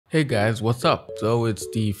Hey guys, what's up? So it's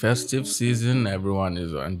the festive season. Everyone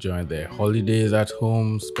is enjoying their holidays at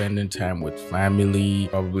home, spending time with family,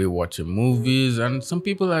 probably watching movies, and some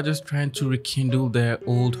people are just trying to rekindle their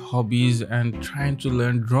old hobbies and trying to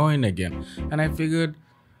learn drawing again. And I figured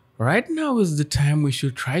right now is the time we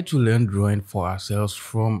should try to learn drawing for ourselves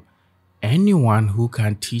from anyone who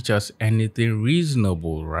can teach us anything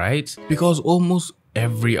reasonable, right? Because almost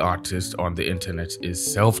every artist on the internet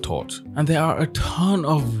is self-taught, and there are a ton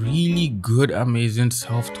of really good, amazing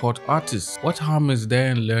self-taught artists. What harm is there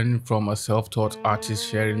in learning from a self-taught artist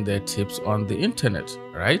sharing their tips on the internet,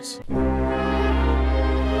 right?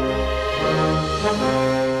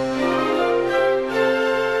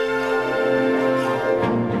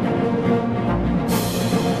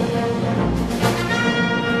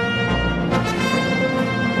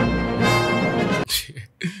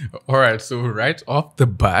 All right, so right off the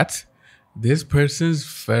bat, this person's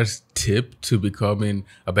first tip to becoming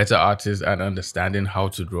a better artist and understanding how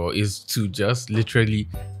to draw is to just literally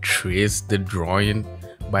trace the drawing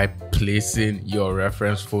by placing your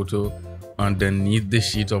reference photo underneath the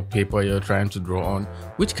sheet of paper you're trying to draw on,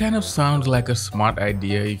 which kind of sounds like a smart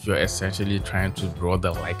idea if you're essentially trying to draw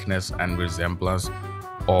the likeness and resemblance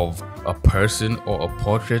of a person or a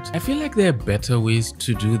portrait. I feel like there are better ways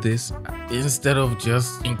to do this instead of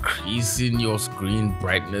just increasing your screen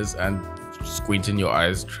brightness and squinting your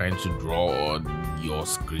eyes trying to draw on your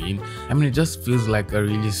screen. I mean, it just feels like a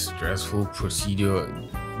really stressful procedure.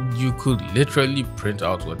 You could literally print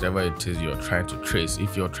out whatever it is you're trying to trace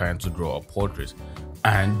if you're trying to draw a portrait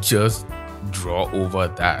and just draw over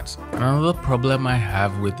that. Another problem I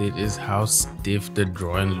have with it is how stiff the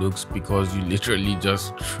drawing looks because you literally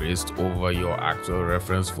just traced over your actual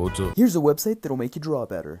reference photo. Here's a website that'll make you draw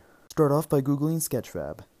better. Start off by Googling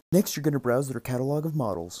Sketchfab. Next, you're going to browse their catalog of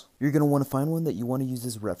models. You're going to want to find one that you want to use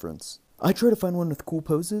as reference. I try to find one with cool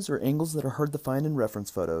poses or angles that are hard to find in reference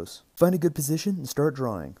photos. Find a good position and start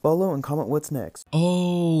drawing. Follow and comment what's next.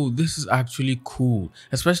 Oh, this is actually cool,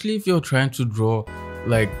 especially if you're trying to draw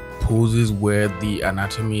like poses where the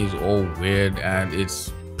anatomy is all weird and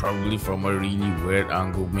it's probably from a really weird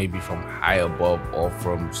angle, maybe from high above or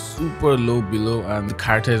from super low below, and the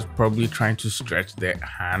character is probably trying to stretch their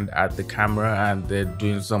hand at the camera and they're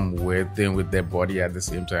doing some weird thing with their body at the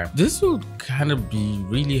same time. This will kind of be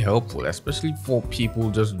really helpful, especially for people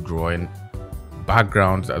just drawing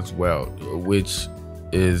backgrounds as well, which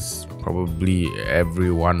is probably every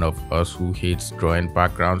one of us who hates drawing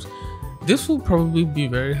backgrounds. This will probably be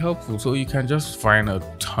very helpful, so you can just find a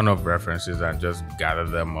ton of references and just gather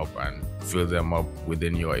them up and fill them up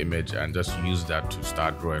within your image and just use that to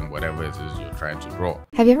start drawing whatever it is you're trying to draw.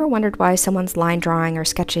 Have you ever wondered why someone's line drawing or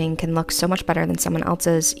sketching can look so much better than someone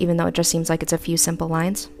else's, even though it just seems like it's a few simple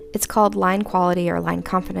lines? It's called line quality or line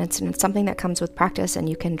confidence, and it's something that comes with practice and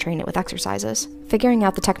you can train it with exercises. Figuring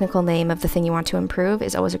out the technical name of the thing you want to improve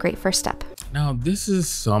is always a great first step. Now, this is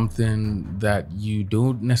something that you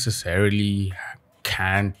don't necessarily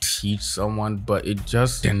can teach someone, but it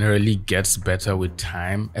just generally gets better with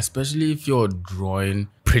time, especially if you're drawing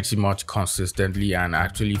pretty much consistently and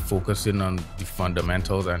actually focusing on the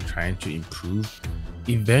fundamentals and trying to improve.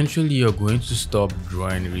 Eventually, you're going to stop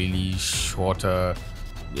drawing really shorter,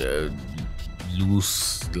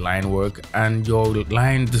 loose line work, and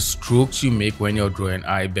the strokes you make when you're drawing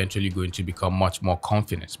are eventually going to become much more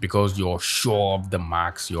confident because you're sure of the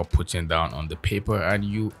marks you're putting down on the paper and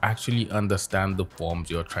you actually understand the forms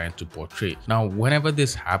you're trying to portray. Now, whenever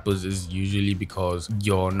this happens is usually because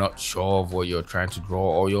you're not sure of what you're trying to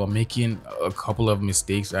draw, or you're making a couple of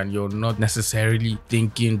mistakes and you're not necessarily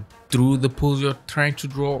thinking through the pose you're trying to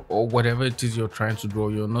draw, or whatever it is you're trying to draw.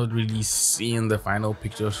 You're not really seeing the final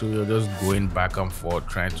picture, so you're just going back and forth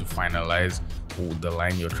trying to finalize the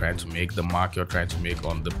line you're trying to make, the mark you're trying to make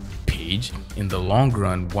on the page. In the long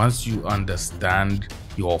run, once you understand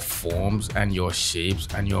your forms and your shapes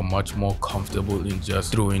and you're much more comfortable in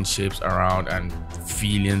just throwing shapes around and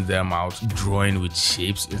feeling them out, drawing with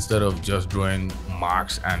shapes instead of just drawing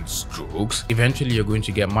marks and strokes, eventually you're going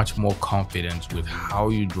to get much more confident with how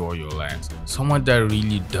you draw your lines. Someone that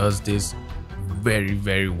really does this very,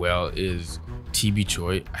 very well is TB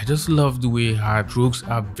Choi. I just love the way her strokes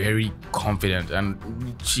are very confident,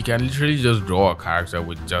 and she can literally just draw a character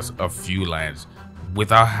with just a few lines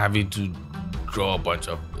without having to draw a bunch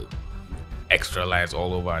of extra lines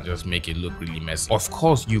all over and just make it look really messy. Of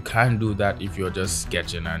course, you can do that if you're just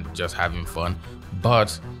sketching and just having fun,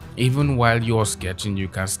 but even while you're sketching, you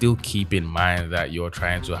can still keep in mind that you're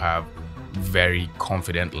trying to have very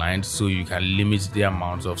confident lines, so you can limit the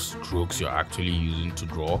amount of strokes you're actually using to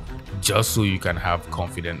draw, just so you can have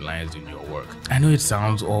confident lines in your work. I know it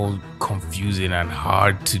sounds all confusing and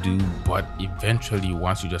hard to do, but eventually,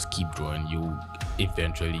 once you just keep drawing, you'll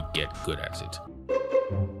eventually get good at it.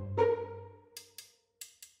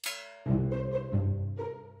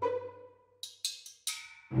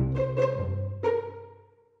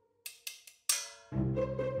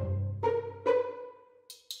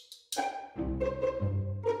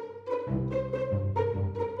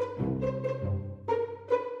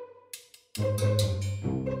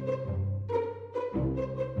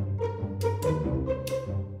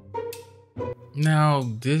 Now,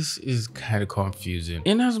 this is kind of confusing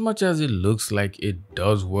in as much as it looks like it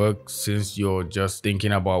does work, since you're just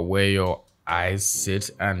thinking about where your eyes sit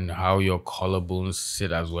and how your collarbones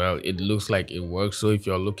sit as well. It looks like it works. So if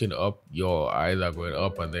you're looking up, your eyes are going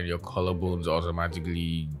up and then your collarbones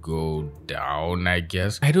automatically go down, I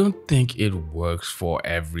guess. I don't think it works for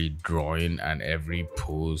every drawing and every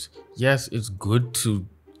pose. Yes, it's good to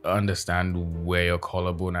understand where your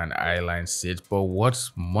collarbone and eye line sit, but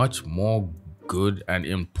what's much more good and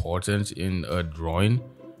important in a drawing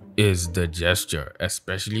is the gesture,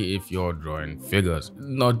 especially if you're drawing figures,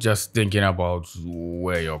 not just thinking about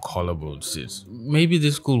where your collarbone sits. Maybe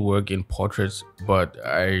this could work in portraits, but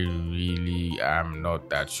I really am not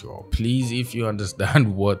that sure. Please, if you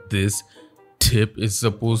understand what this tip is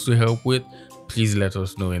supposed to help with, please let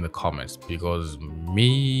us know in the comments, because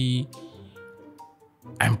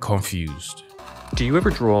I'm confused. Do you ever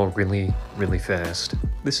draw really, really fast?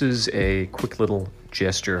 This is a quick little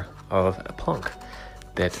gesture of a punk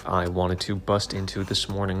that I wanted to bust into this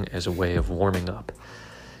morning as a way of warming up.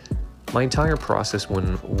 My entire process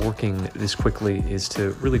when working this quickly is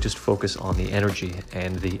to really just focus on the energy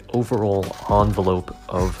and the overall envelope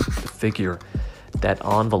of the figure. That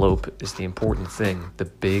envelope is the important thing, the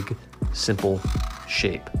big, simple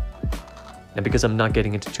shape. Now, because I'm not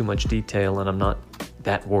getting into too much detail and I'm not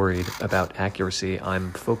that worried about accuracy,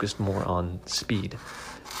 I'm focused more on speed.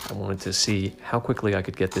 I wanted to see how quickly I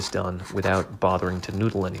could get this done without bothering to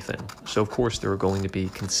noodle anything. So of course there are going to be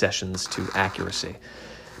concessions to accuracy,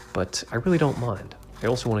 but I really don't mind. I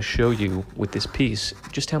also want to show you with this piece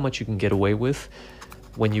just how much you can get away with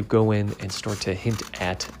when you go in and start to hint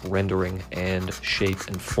at rendering and shape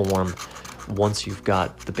and form once you've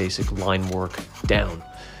got the basic line work down.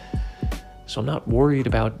 So I'm not worried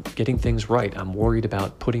about getting things right. I'm worried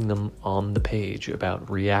about putting them on the page,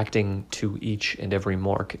 about reacting to each and every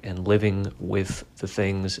mark and living with the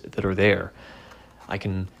things that are there. I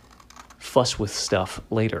can fuss with stuff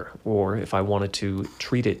later, or if I wanted to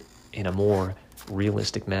treat it in a more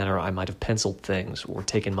realistic manner, I might have penciled things or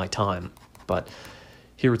taken my time. But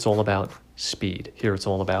here it's all about speed. Here it's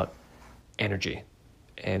all about energy.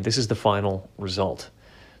 And this is the final result.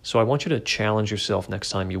 So I want you to challenge yourself next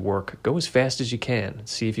time you work. Go as fast as you can and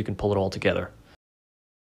see if you can pull it all together.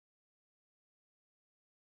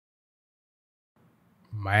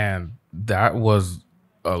 Man, that was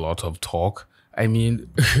a lot of talk. I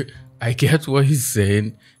mean, I get what he's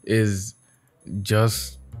saying is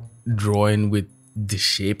just drawing with the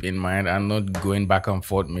shape in mind and not going back and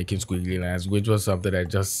forth making squiggly lines, which was something I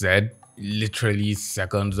just said literally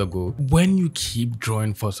seconds ago. When you keep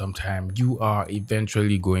drawing for some time, you are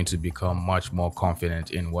eventually going to become much more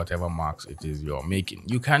confident in whatever marks it is you're making.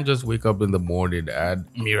 You can't just wake up in the morning and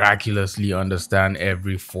miraculously understand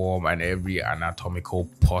every form and every anatomical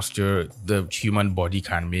posture the human body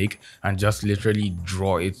can make and just literally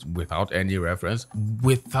draw it without any reference,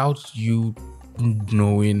 without you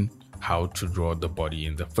knowing how to draw the body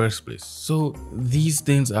in the first place. So these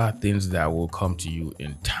things are things that will come to you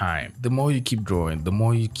in time. The more you keep drawing, the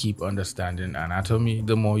more you keep understanding anatomy,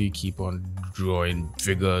 the more you keep on drawing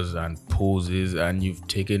figures and poses, and you've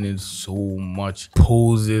taken in so much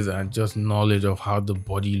poses and just knowledge of how the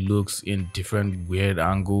body looks in different weird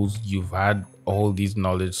angles. You've had all these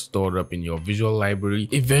knowledge stored up in your visual library.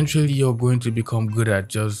 Eventually you're going to become good at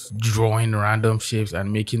just drawing random shapes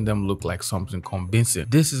and making them look like something convincing.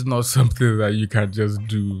 This is not something that you can just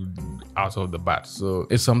do out of the bat. So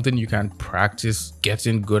it's something you can practice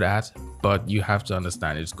getting good at, but you have to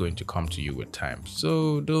understand it's going to come to you with time.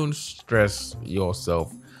 So don't stress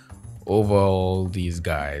yourself over all these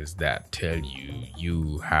guys that tell you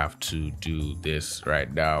you have to do this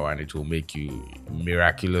right now and it will make you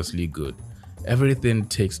miraculously good. Everything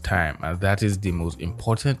takes time, and that is the most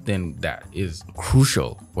important thing that is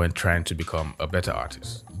crucial when trying to become a better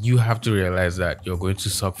artist. You have to realize that you're going to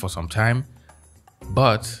suck for some time,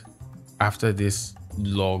 but after this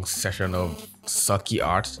long session of sucky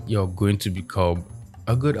art, you're going to become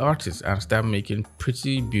a good artist and start making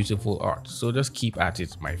pretty beautiful art. So just keep at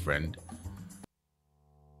it, my friend.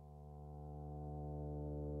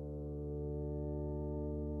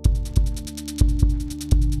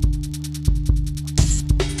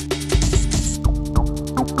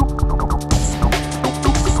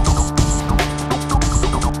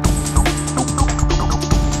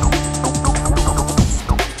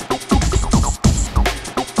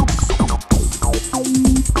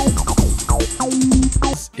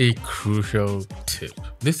 A crucial tip.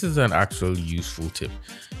 This is an actual useful tip.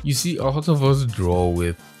 You see, a lot of us draw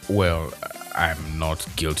with, well, I'm not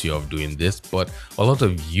guilty of doing this, but a lot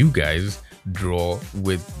of you guys draw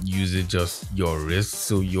with using just your wrist.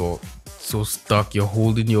 So you're so stuck, you're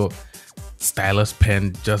holding your stylus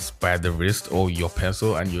pen just by the wrist or your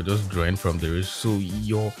pencil and you're just drawing from the wrist. So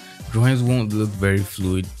your drawings won't look very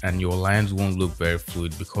fluid and your lines won't look very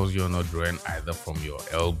fluid because you're not drawing either from your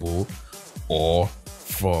elbow or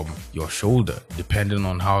from your shoulder, depending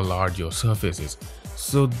on how large your surface is.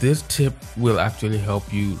 So this tip will actually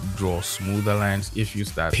help you draw smoother lines if you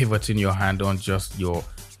start pivoting your hand on just your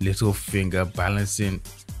little finger, balancing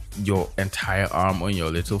your entire arm on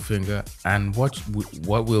your little finger. And what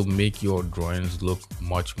will make your drawings look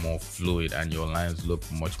much more fluid and your lines look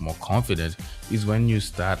much more confident is when you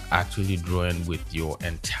start actually drawing with your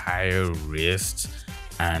entire wrist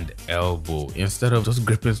and elbow, instead of just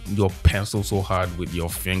gripping your pencil so hard with your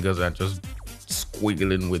fingers and just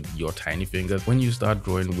squiggling with your tiny fingers. When you start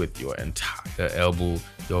drawing with your entire elbow,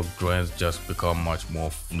 your drawings just become much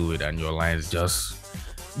more fluid and your lines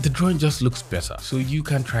the drawing just looks better. So you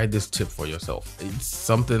can try this tip for yourself. It's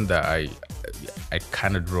something that I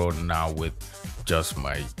kind of draw now with just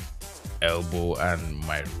my elbow and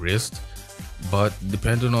my wrist, but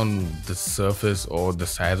depending on the surface or the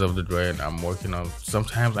size of the drawing I'm working on,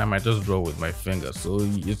 sometimes I might just draw with my fingers. So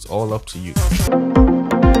it's all up to you.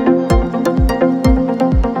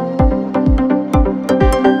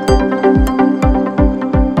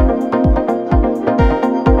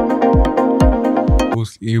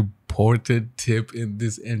 Most important tip in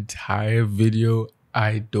this entire video,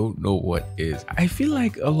 I don't know what is. I feel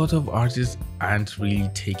like a lot of artists aren't really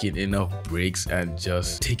taking enough breaks and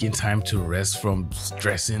just taking time to rest from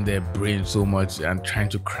stressing their brain so much and trying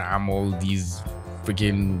to cram all these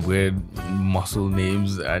freaking weird muscle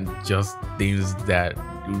names and just things that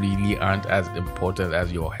really aren't as important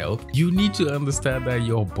as your health. You need to understand that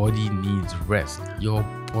your body needs rest. Your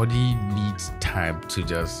body needs time to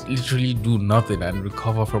just literally do nothing and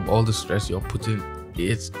recover from all the stress you're putting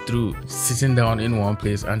it through. Sitting down in one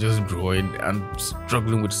place and just drawing and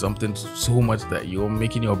struggling with something so much that you're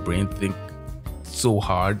making your brain think so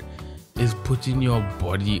hard is putting your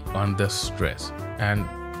body under stress. And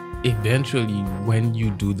eventually, when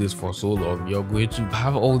you do this for so long, you're going to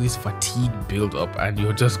have all this fatigue build up and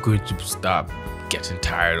you're just going to start getting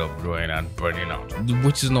tired of drawing and burning out,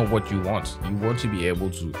 which is not what you want. You want to be able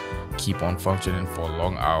to keep on functioning for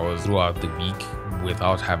long hours throughout the week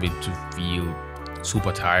without having to feel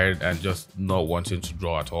super tired and just not wanting to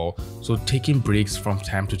draw at all. So taking breaks from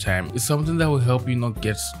time to time is something that will help you not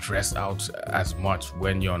get stressed out as much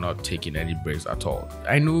when you're not taking any breaks at all.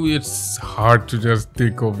 I know it's hard to just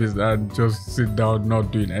think of it and just sit down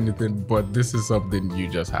not doing anything, but this is something you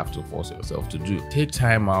just have to force yourself to do. Take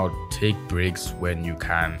time out, take breaks when you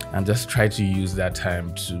can, and just try to use that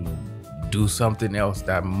time to do something else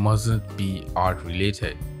that mustn't be art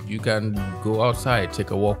related. You can go outside,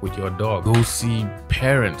 take a walk with your dog, go see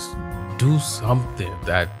parents, do something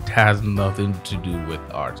that has nothing to do with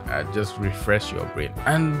art and just refresh your brain.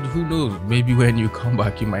 And who knows, maybe when you come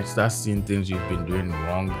back, you might start seeing things you've been doing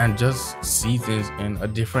wrong and just see things in a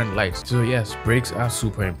different light. So yes, breaks are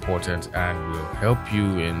super important and will help you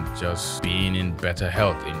in just being in better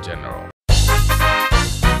health in general.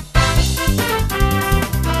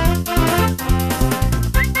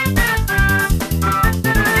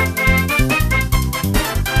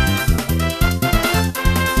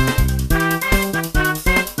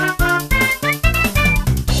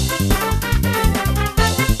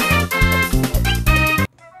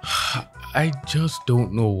 I just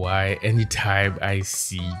don't know why anytime I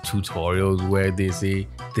see tutorials where they say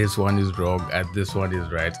this one is wrong and this one is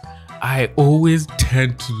right, I always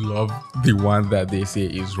tend to love the one that they say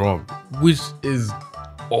is wrong, which is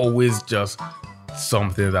always just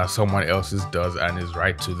something that someone else's does and is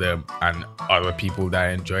right to them, and other people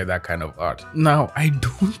that enjoy that kind of art. Now, I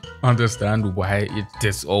don't understand why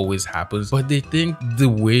this always happens, but they think the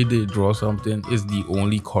way they draw something is the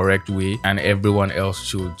only correct way and everyone else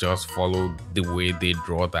should just follow the way they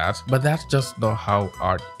draw that. But that's just not how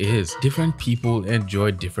art is. Different people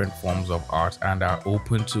enjoy different forms of art and are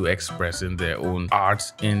open to expressing their own art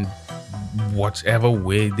in whatever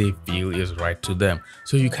way they feel is right to them.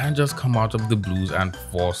 So you can't just come out of the blues and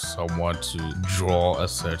force someone to draw a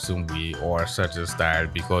certain way or a certain style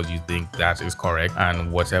because you think that is correct,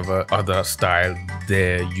 and whatever other style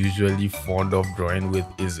they're usually fond of drawing with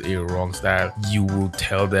is a wrong style. You will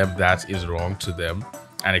tell them that is wrong to them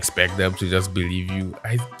and expect them to just believe you.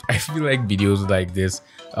 I feel like videos like this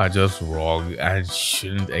are just wrong and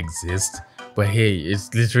shouldn't exist. But hey,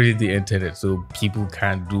 it's literally the internet, so people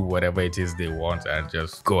can do whatever it is they want and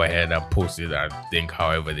just go ahead and post it and think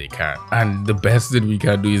however they can. And the best that we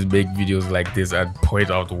can do is make videos like this and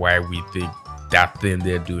point out why we think that thing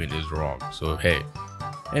they're doing is wrong. So hey,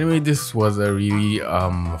 anyway, this was a really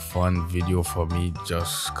fun video for me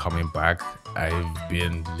just coming back. I've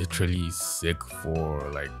been literally sick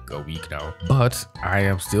for like a week now, but I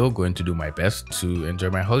am still going to do my best to enjoy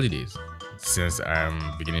my holidays. Since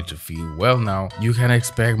I'm beginning to feel well now, you can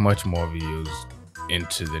expect much more videos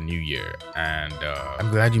into the new year. And I'm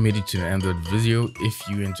glad you made it to the end of the video. If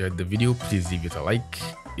you enjoyed the video, please leave it a like.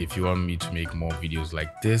 If you want me to make more videos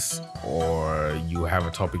like this, or you have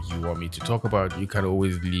a topic you want me to talk about, you can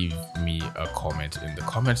always leave me a comment in the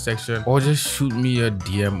comment section, or just shoot me a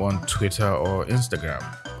DM on Twitter or Instagram.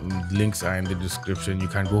 Links are in the description. You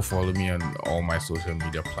can go follow me on all my social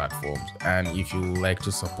media platforms. And if you like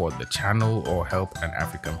to support the channel or help an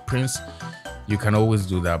African prince, you can always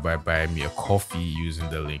do that by buying me a coffee using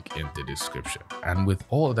the link in the description. And with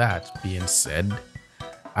all that being said,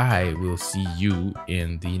 I will see you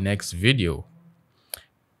in the next video.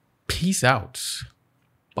 Peace out.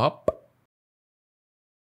 Bop.